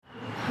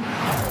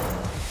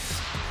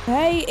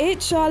Hey,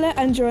 it's Charlotte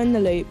and you're in the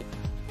loop,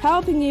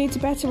 helping you to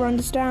better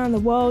understand the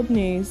world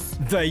news.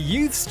 The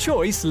Youth's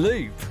Choice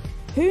Loop.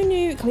 Who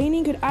knew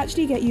cleaning could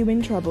actually get you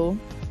in trouble?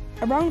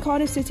 Around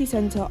Cardiff city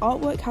centre,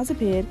 artwork has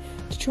appeared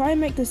to try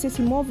and make the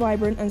city more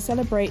vibrant and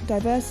celebrate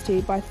diversity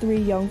by 3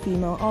 young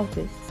female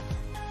artists.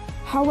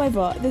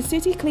 However, the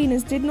city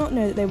cleaners did not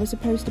know that they were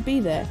supposed to be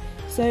there,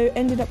 so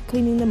ended up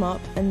cleaning them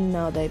up and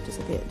now they've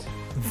disappeared.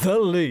 The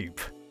Loop.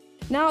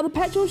 Now, the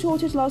petrol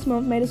shortage last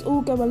month made us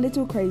all go a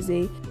little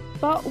crazy,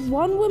 but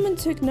one woman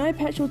took no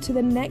petrol to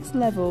the next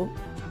level.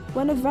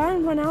 When a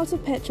van ran out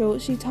of petrol,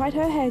 she tied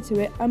her hair to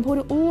it and pulled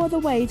it all the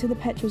way to the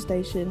petrol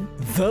station.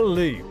 The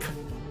Loop.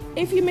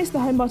 If you missed the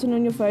home button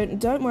on your phone,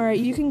 don't worry,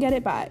 you can get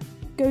it back.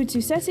 Go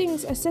to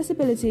Settings,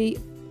 Accessibility,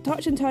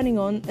 Touch and Turning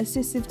On,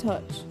 Assistive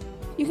Touch.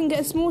 You can get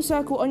a small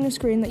circle on your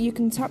screen that you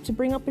can tap to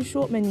bring up a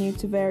short menu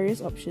to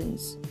various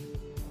options.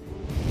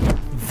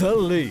 The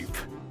Loop.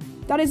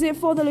 That is it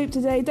for The Loop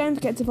today. Don't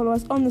forget to follow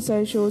us on the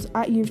socials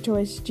at Youth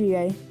Choice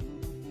GA.